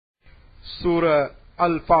சூரா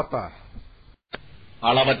அல்-ஃபாத்திஹா.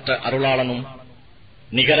 அளவற்ற அருளாளனும்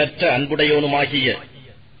நிகரற்ற அன்புடையோனுமாகிய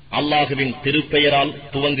அல்லாஹுவின் திருப்பெயரால்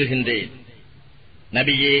துவங்குகின்றேன்.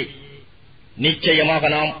 நபியே, நிச்சயமாக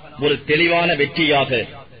நாம் ஒரு தெளிவான வெற்றியாக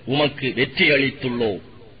உமக்கு வெற்றி அளித்துள்ளோம்.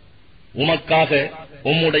 உமக்காக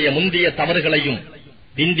உம்முடைய முந்திய தவறுகளையும்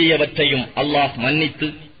பிந்தியவற்றையும் அல்லாஹ் மன்னித்து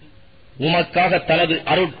உமக்காக தனது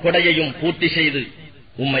அருட்கொடையையும் பூர்த்தி செய்து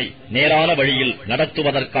உம்மை நேரான வழியில்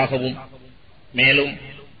நடத்துவதற்காகவும், மேலும்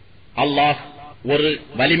அல்லாஹ் ஒரு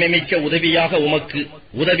வலிமைமிக்க உதவியாக உமக்கு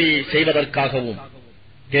உதவி செய்வதற்காகவும்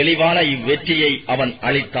தெளிவான இவ்வெற்றியை அவன்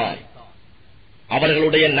அளித்தான்.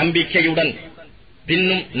 அவர்களுடைய நம்பிக்கையுடன்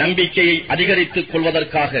பின்னும் நம்பிக்கையை அதிகரித்துக்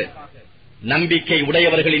கொள்வதற்காக நம்பிக்கை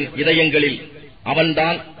உடையவர்களின் இதயங்களில்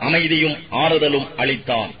அவன்தான் அமைதியும் ஆறுதலும்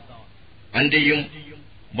அளித்தான். அன்றியும்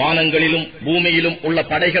வானங்களிலும் பூமியிலும் உள்ள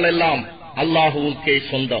படைகளெல்லாம் அல்லாஹுவுக்கே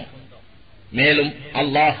சொந்தம். மேலும்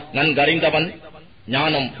அல்லாஹ் நன்கறிந்தவன்,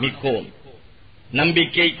 ஞானம் மிக்கோன்.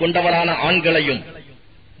 நம்பிக்கை கொண்டவரான ஆண்களையும்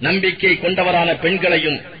நம்பிக்கை கொண்டவரான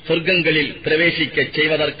பெண்களையும் சொர்க்கங்களில் பிரவேசிக்கச்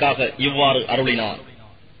செய்வதற்காக இவ்வாறு அருளினார்.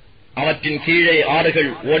 அவற்றின் கீழே ஆறுகள்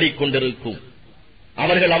ஓடிக்கொண்டிருக்கும்.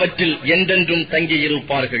 அவர்கள் அவற்றில் என்றென்றும்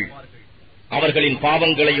தங்கியிருப்பார்கள். அவர்களின்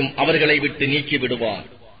பாவங்களையும் அவர்களை விட்டு நீக்கிவிடுவார்.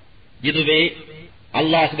 இதுவே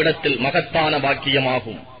அல்லாஹ்விடத்தில் மகத்தான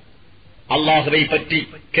பாக்கியமாகும். அல்லாஹுவை பற்றி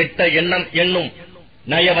கெட்ட எண்ணம் என்னும்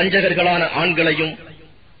நயவஞ்சகர்களான ஆண்களையும்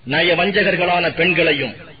நயவஞ்சகர்களான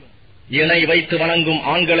பெண்களையும், இணை வைத்து வணங்கும்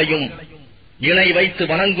ஆண்களையும் இணை வைத்து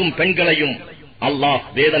வணங்கும் பெண்களையும் அல்லாஹ்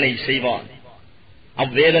வேதனை செய்வான்.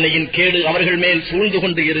 அவ்வேதனையின் கேடு அவர்கள் மேல் சூழ்ந்து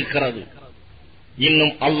கொண்டு இருக்கிறது.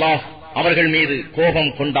 இன்னும் அல்லாஹ் அவர்கள் மீது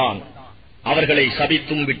கோபம் கொண்டான். அவர்களை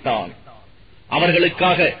சபித்தும் விட்டான்.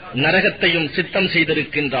 அவர்களுக்காக நரகத்தையும் சித்தம்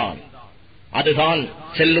செய்திருக்கின்றான். அதுதான்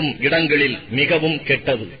செல்லும் இடங்களில் மிகவும்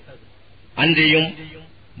கெட்டது. அன்றியும்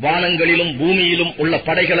வானங்களிலும் பூமியிலும் உள்ள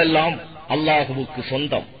படைகளெல்லாம் அல்லாஹுவுக்கு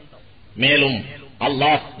சொந்தம். மேலும்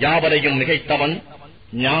அல்லாஹ் யாவரையும் மிகைத்தவன்,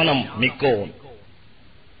 ஞானம் மிக்கோன்.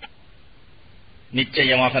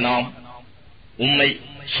 நிச்சயமாக நாம் உம்மை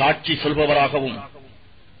சாட்சி சொல்பவராகவும்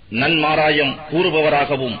நன்மாராயம்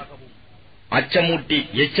கூறுபவராகவும் அச்சமூட்டி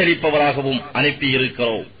எச்சரிப்பவராகவும்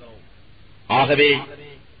அனுப்பியிருக்கிறோம். ஆகவே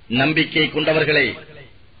நம்பிக்கை கொண்டவர்களே,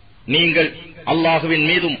 நீங்கள் அல்லாஹுவின்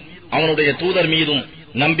மீதும் அவனுடைய தூதர் மீதும்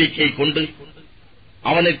நம்பிக்கை கொண்டு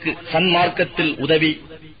அவனுக்கு சன்மார்க்கத்தில் உதவி,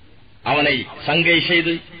 அவனை சங்கை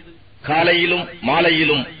செய்து காலையிலும்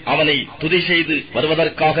மாலையிலும் அவனை துதி செய்து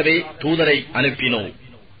வருவதற்காகவே தூதரை அனுப்பினோம்.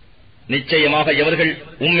 நிச்சயமாக எவர்கள்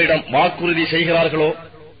உம்மிடம் வாக்குறுதி செய்கிறார்களோ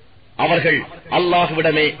அவர்கள்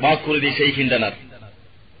அல்லாஹுவிடமே வாக்குறுதி செய்கின்றனர்.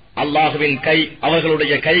 அல்லாஹுவின் கை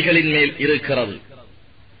அவர்களுடைய கைகளின் மேல் இருக்கிறது.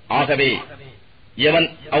 ஆகவே எவன்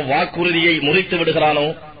அவ்வாக்குறுதியை முறித்து விடுகிறானோ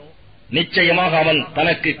நிச்சயமாக அவன்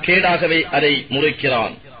தனக்கு கேடாகவே அதை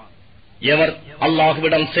முறிக்கிறான். எவர்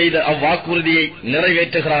அல்லாஹுவிடம் செய்த அவ்வாக்குறுதியை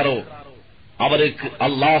நிறைவேற்றுகிறாரோ அவருக்கு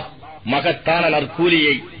அல்லாஹ் மகத்தான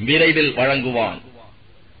நற்கூலியை விரைவில் வழங்குவான்.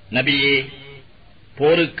 நபியே,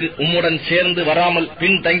 போருக்கு உம்முடன் சேர்ந்து வராமல்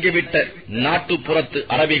பின்தங்கிவிட்ட நாட்டுப்புறத்து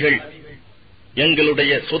அரபிகள்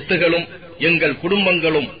எங்களுடைய சொத்துகளும் எங்கள்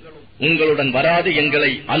குடும்பங்களும் உங்களுடன் வராது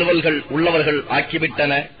எங்களை அலுவல்கள் உள்ளவர்கள்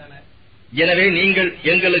ஆக்கிவிட்டன. எனவே நீங்கள்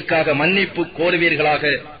எங்களுக்காக மன்னிப்பு கோருவீர்களாக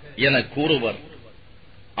என கூறுவர்.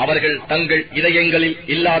 அவர்கள் தங்கள் இதயங்களில்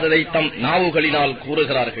இல்லாததை தம் நாவுகளினால்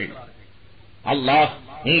கூறுகிறார்கள். அல்லாஹ்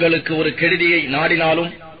உங்களுக்கு ஒரு கெடுதியை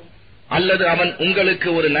நாடினாலும் அல்லது அவன் உங்களுக்கு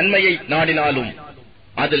ஒரு நன்மையை நாடினாலும்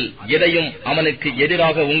அதில் எதையும் அவனுக்கு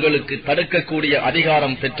எதிராக உங்களுக்கு தடுக்கக்கூடிய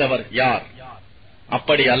அதிகாரம் பெற்றவர் யார்?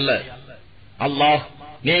 அப்படி அல்ல. அல்லாஹ்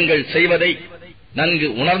நீங்கள் செய்வதை நன்கு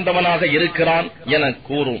உணர்ந்தவனாக இருக்கிறான் என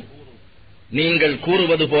கூறும். நீங்கள்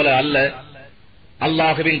கூறுவது போல அல்ல.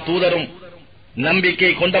 அல்லாஹுவின் தூதரும்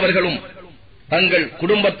நம்பிக்கை கொண்டவர்களும் தங்கள்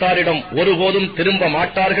குடும்பத்தாரிடம் ஒருபோதும் திரும்ப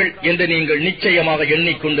மாட்டார்கள் என்று நீங்கள் நிச்சயமாக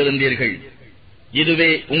எண்ணிக்கொண்டிருந்தீர்கள்.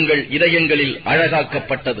 இதுவே உங்கள் இதயங்களில்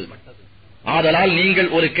அழகாக்கப்பட்டது. ஆதலால் நீங்கள்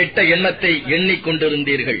ஒரு கெட்ட எண்ணத்தை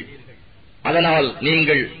எண்ணிக்கொண்டிருந்தீர்கள். அதனால்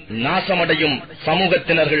நீங்கள் நாசமடையும்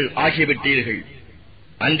சமூகத்தினர்கள் ஆகிவிட்டீர்கள்.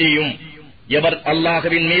 அன்றியும் எவர்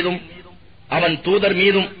அல்லாஹுவின் மீதும் அவன் தூதர்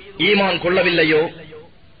மீதும் ஈமான் கொள்ளவில்லையோ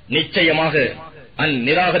நிச்சயமாக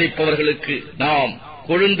அந்நிராகரிப்பவர்களுக்கு நாம்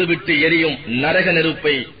கொழுந்து விட்டு எரியும் நரக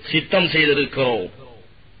நெருப்பை சித்தம் செய்திருக்கிறோம்.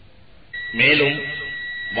 மேலும்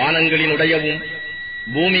வானங்களினுடையவும்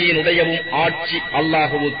பூமியினுடையவும் ஆட்சி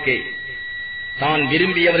அல்லாஹுவுக்கே. தான்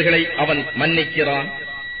விரும்பியவர்களை அவன் மன்னிக்கிறான்.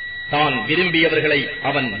 தான் விரும்பியவர்களை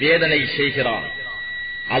அவன் வேதனை செய்கிறான்.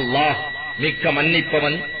 அல்லாஹ் மிக்க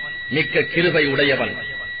மன்னிப்பவன், மிக்க கிருபை உடையவன்.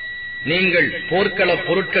 நீங்கள் போர்க்கள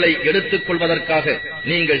பொருட்களை எடுத்துக் கொள்வதற்காக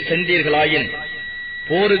நீங்கள் சென்றீர்களாயின்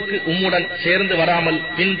போருக்கு உம்முடன் சேர்ந்து வராமல்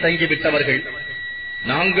பின்தங்கிவிட்டவர்கள்,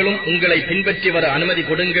 நாங்களும் உங்களை பின்பற்றி வர அனுமதி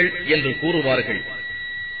கொடுங்கள் என்று கூறுவார்கள்.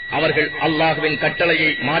 அவர்கள் அல்லாஹ்வின் கட்டளையை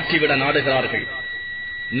மாற்றிவிட நாடுகிறார்கள்.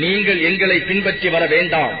 நீங்கள் எங்களை பின்பற்றி வர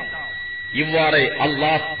வேண்டாம், இவ்வாறே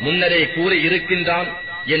அல்லாஹ் முன்னரே கூறி இருக்கின்றான்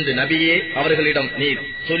என்று நபியே அவர்களிடம் நீர்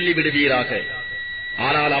சொல்லிவிடுவீராக.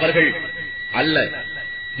 ஆனால் அவர்கள், அல்ல,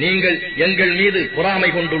 நீங்கள் எங்கள் மீது பொறாமை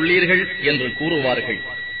கொண்டுள்ளீர்கள் என்று கூறுவார்கள்.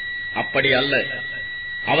 அப்படி அல்ல,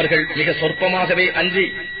 அவர்கள் மிக சொற்பமாகவே அன்றி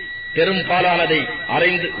பெரும்பாலானதை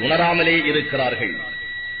அறிந்து உணராமலே இருக்கிறார்கள்.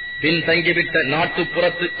 பின்தங்கிவிட்ட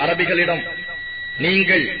நாட்டுப்புறத்து அரபிகளிடம்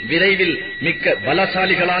நீங்கள் விரைவில் மிக்க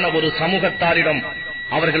பலசாலிகளான ஒரு சமூகத்தாரிடம்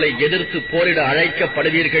அவர்களை எதிர்த்து போரிட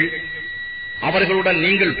அழைக்கப்படுவீர்கள். அவர்களுடன்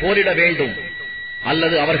நீங்கள் போரிட வேண்டும்,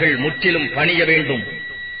 அல்லது அவர்கள் முற்றிலும் பணிய வேண்டும்.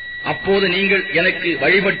 அப்போது நீங்கள் எனக்கு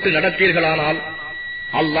வழிபட்டு நடத்தீர்களானால்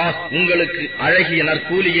அல்லாஹ் உங்களுக்கு அழகிய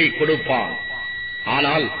நற்கூலியை கொடுப்பான்.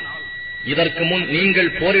 ஆனால் இதற்கு முன்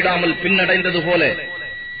நீங்கள் போரிடாமல் பின்னடைந்தது போல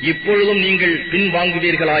இப்பொழுதும் நீங்கள்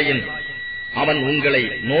பின்வாங்குவீர்களாயின் அவன் உங்களை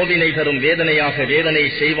நோவினை தரும் வேதனையாக வேதனை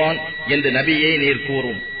செய்வான் என்று நபியே நீர்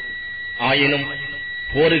கூறும். ஆயினும்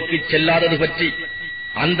போருக்கு செல்லாதது பற்றி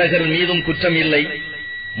அந்தகர் மீதும் குற்றம் இல்லை,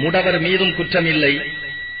 முடவர் மீதும் குற்றம் இல்லை,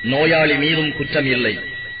 நோயாளி மீதும் குற்றம் இல்லை.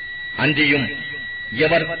 அன்றியும்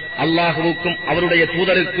எவர் அல்லாஹுவுக்கும் அவருடைய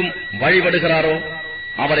தூதருக்கும் வழிபடுகிறாரோ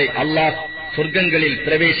அவரை அல்லாஹ் சொர்க்கங்களில்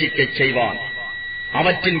பிரவேசிக்கச் செய்வான்.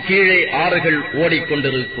 அவற்றின் கீழே ஆறுகள்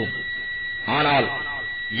ஓடிக்கொண்டிருக்கும். ஆனால்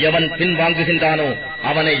எவன் பின்வாங்குகின்றானோ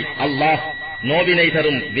அவனை அல்லாஹ் நோவினை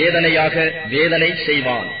தரும் வேதனையாக வேதனை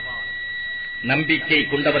செய்வான். நம்பிக்கை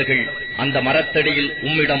கொண்டவர்கள் அந்த மரத்தடியில்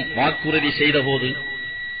உம்மிடம் வாக்குறுதி செய்தபோது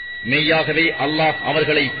மெய்யாகவே அல்லாஹ்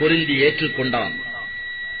அவர்களை பொருந்தி ஏற்றுக்கொண்டான்.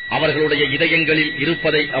 அவர்களுடைய இதயங்களில்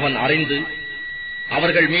இருப்பதை அவன் அறிந்து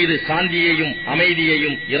அவர்கள் மீது சாந்தியையும்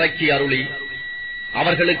அமைதியையும் இறக்கி அருளி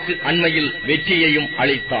அவர்களுக்கு அண்மையில் வெற்றியையும்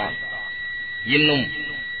அளித்தான். இன்னும்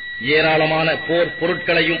ஏராளமான போர்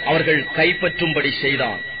பொருட்களையும் அவர்கள் கைப்பற்றும்படி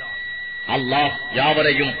செய்தான். அல்லாஹ்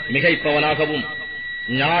யாவரையும் மிகைப்பவனாகவும்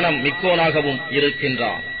ஞானம் மிக்கோனாகவும்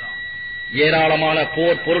இருக்கின்றான். ஏராளமான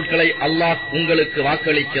போர் பொருட்களை அல்லாஹ் உங்களுக்கு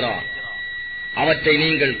வாக்களிக்கிறான். அவற்றை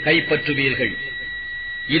நீங்கள் கைப்பற்றுவீர்கள்.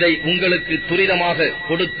 இதை உங்களுக்கு துரிதமாக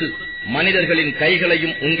கொடுத்து மனிதர்களின்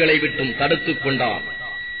கைகளையும் உங்களை விட்டும் தடுத்துக் கொண்டான்.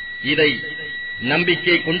 இதை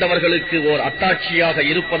நம்பிக்கை கொண்டவர்களுக்கு ஓர் அத்தாட்சியாக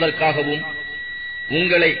இருப்பதற்காகவும்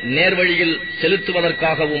உங்களை நேர்வழியில்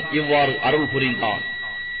செலுத்துவதற்காகவும் இவ்வாறு அருள் புரிந்தான்.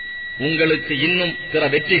 உங்களுக்கு இன்னும் பிற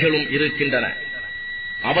வெற்றிகளும் இருக்கின்றன.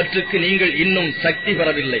 அவற்றுக்கு நீங்கள் இன்னும் சக்தி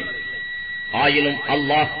பெறவில்லை. ஆயினும்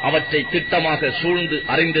அல்லாஹ் அவற்றை திட்டமாக சூழ்ந்து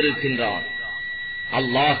அறிந்திருக்கின்றான்.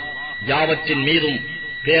 அல்லாஹ் யாவற்றின் மீதும்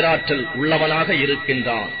பேராற்றல் உள்ளவனாக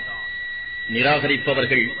இருக்கின்றான்.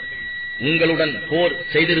 நிராகரிப்பவர்கள் உங்களுடன் போர்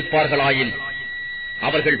செய்திருப்பார்களாயின்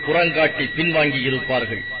அவர்கள் புறங்காட்டி பின்வாங்கி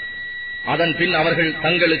இருப்பார்கள். அதன் பின் அவர்கள்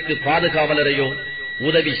தங்களுக்கு பாதுகாவலரையோ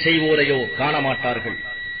உதவி செய்வோரையோ காணமாட்டார்கள்.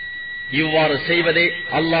 இவ்வாறு செய்வதே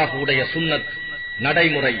அல்லாஹுடைய சுன்னத்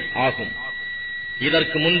நடைமுறை ஆகும்.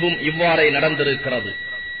 இதற்கு முன்பும் இவ்வாறே நடந்திருக்கிறது.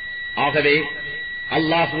 ஆகவே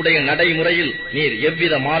அல்லாஹுடைய நடைமுறையில் நீர்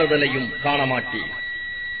எவ்வித மாறுதலையும் காணமாட்டீர்.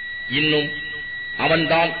 இன்னும்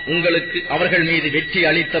அவன்தான் உங்களுக்கு அவர்கள் மீது வெற்றி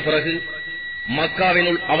அளித்த பிறகு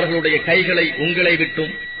மக்காவினுள் அவர்களுடைய கைகளை உங்களை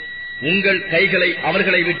விட்டும் உங்கள் கைகளை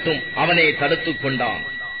அவர்களை விட்டும் அவனே தடுத்துக் கொண்டான்.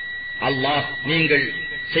 அல்லாஹ் நீங்கள்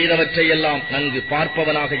செய்தவற்றையெல்லாம் நன்கு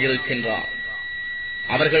பார்ப்பவனாக இருக்கின்றார்.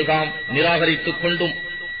 அவர்கள்தாம் நிராகரித்துக் கொண்டும்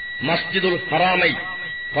மஸ்ஜிதுல் ஹராமை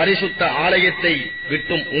பரிசுத்த ஆலயத்தை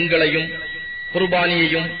விட்டும் உங்களையும்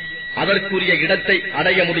குர்பானியையும் அதற்குரிய இடத்தை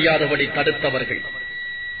அடைய முடியாதபடி தடுத்தவர்கள்.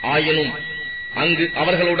 ஆயினும் அங்கு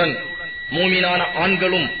அவர்களுடன் மூமினான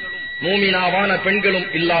ஆண்களும் மூமினாவான பெண்களும்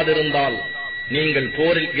இல்லாதிருந்தால் நீங்கள்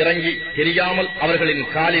போரில் இறங்கி தெரியாமல் அவர்களின்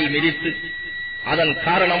காலில் மிதித்து அதன்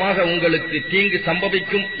காரணமாக உங்களுக்கு தீங்கு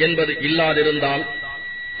சம்பவிக்கும் என்பது இல்லாதிருந்தால்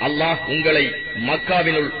அல்லாஹ் உங்களை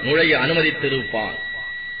மக்காவினுள் நுழைய அனுமதித்திருப்பான்.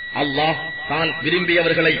 அல்லாஹ் தான்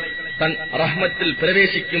விரும்பியவர்களை தன் ரஹ்மத்தில்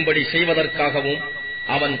பிரவேசிக்கும்படி செய்வதற்காகவும்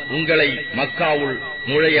அவன் உங்களை மக்காவுள்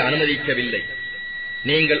நுழைய அனுமதிக்கவில்லை.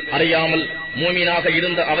 நீங்கள் அறியாமல் மூமினாக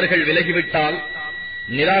இருந்த அவர்கள் விலகிவிட்டால்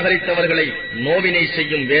நிராகரித்தவர்களை நோவினை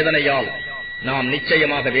செய்யும் வேதனையால் நாம்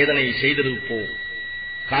நிச்சயமாக வேதனை செய்திருப்போம்.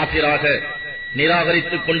 காபிராக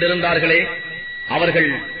நிராகரித்துக் கொண்டிருந்தார்களே, அவர்கள்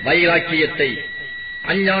வைராக்கியத்தை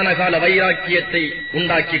அஞ்ஞானகால வைராக்கியத்தை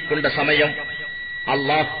உண்டாக்கிக் கொண்ட சமயம்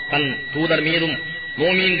அல்லாஹ் தன் தூதர் மீதும்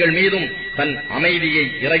மோமீன்கள் மீதும் தன் அமைதியை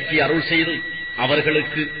இறக்கி அருள் செய்து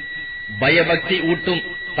அவர்களுக்கு பயபக்தி ஊட்டும்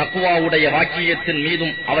தக்வாவுடைய வாக்கியத்தின்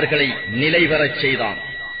மீதும் அவர்களை நிலை பெறச் செய்தான்.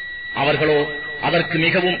 அவர்களோ அதற்கு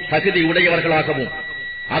மிகவும் தகுதி உடையவர்களாகவும்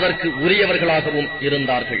அதற்கு உரியவர்களாகவும்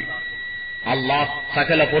இருந்தார்கள். அல்லாஹ்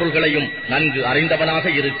சகல பொருள்களையும் நன்கு அறிந்தவனாக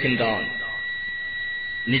இருக்கின்றான்.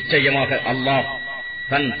 நிச்சயமாக அல்லாஹ்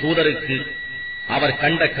தன் தூதருக்கு அவர்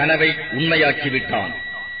கண்ட கனவை உண்மையாக்கிவிட்டான்.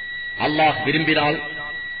 அல்லாஹ் விரும்பினால்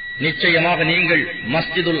நிச்சயமாக நீங்கள்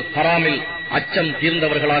மஸ்ஜிதுல் ஹராமில் அச்சம்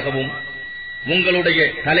தீர்ந்தவர்களாகவும்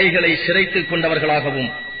உங்களுடைய தலைகளை சிரைத்துக் கொண்டவர்களாகவும்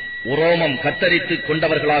உரோமம் கத்தரித்துக்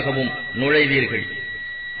கொண்டவர்களாகவும் நுழைவீர்கள்.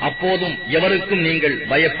 அப்போதும் எவருக்கும் நீங்கள்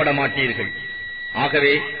பயப்பட மாட்டீர்கள்.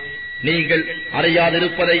 ஆகவே நீங்கள்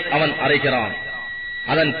அறியாதிருப்பதை அவன் அறிகிறான்.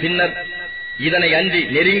 அதன் பின்னர் இதனை அன்றி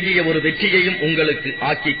நெருங்கிய ஒரு வெற்றியையும் உங்களுக்கு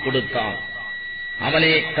ஆக்கிக் கொடுத்தான்.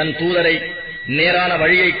 அவனே தன் தூதரை நேரான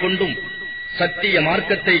வழியைக் கொண்டும் சத்திய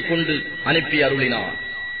மார்க்கத்தை கொண்டு அனுப்பி அருளினான்.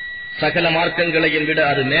 சகல மார்க்கங்களையும் விட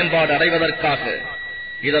அது மேம்பாடு அடைவதற்காக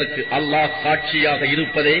இதற்கு அல்லாஹ் சாட்சியாக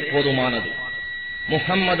இருப்பதே போதுமானது.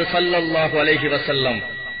 முஹம்மது ஸல்லல்லாஹு அலைஹி வஸல்லம்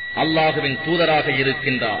அல்லாஹுவின் தூதராக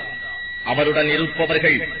இருக்கின்றார். அவருடன்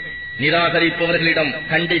இருப்பவர்கள் நிராகரிப்பவர்களிடம்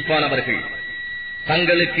கண்டிப்பானவர்கள்,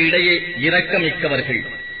 தங்களுக்கு இடையே இரக்கமிக்கவர்கள்,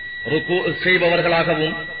 ருக்கு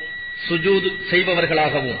செய்பவர்களாகவும் சுஜூத்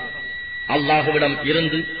செய்பவர்களாகவும் அல்லாஹுவிடம்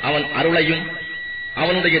இருந்து அவன் அருளையும்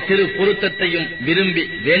அவனுடைய திரு பொருத்தத்தையும் விரும்பி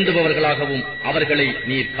வேண்டுபவர்களாகவும் அவர்களை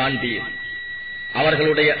நீர் காண்பீர்.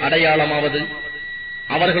 அவர்களுடைய அடையாளமாவது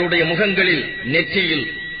அவர்களுடைய முகங்களில் நெற்றியில்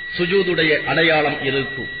சுஜூதுடைய அடையாளம்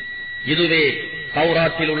இருக்கும். இதுவே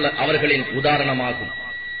தௌராத்தில் உள்ள அவர்களின் உதாரணமாகும்.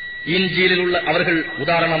 இன்ஜீலில் உள்ள அவர்கள்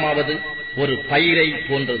உதாரணமாவது ஒரு பயிரை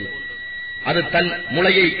போன்றது. அது தன்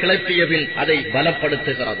முளையை கிளப்பிய பின் அதை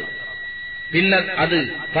பலப்படுத்துகிறது. பின்னர்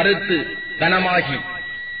அது பருத்து கனமாகி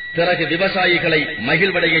பிறகு விவசாயிகளை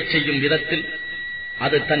மகிழ்வடையச் செய்யும் விதத்தில்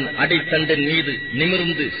அது தன் அடித்தண்டின் மீது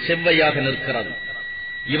நிமிர்ந்து செவ்வையாக நிற்கிறது.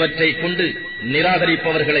 இவற்றை கொண்டு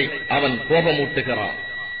நிராகரிப்பவர்களை அவன் கோபமூட்டுகிறான்.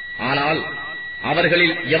 ஆனால்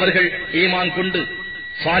அவர்களில் எவர்கள் ஈமான் கொண்டு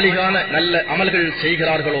சாலிகான நல்ல அமல்கள்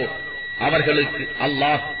செய்கிறார்களோ அவர்களுக்கு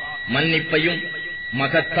அல்லாஹ் மன்னிப்பையும்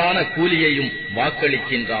மகத்தான கூலியையும்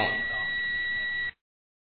வாக்களிக்கின்றான்.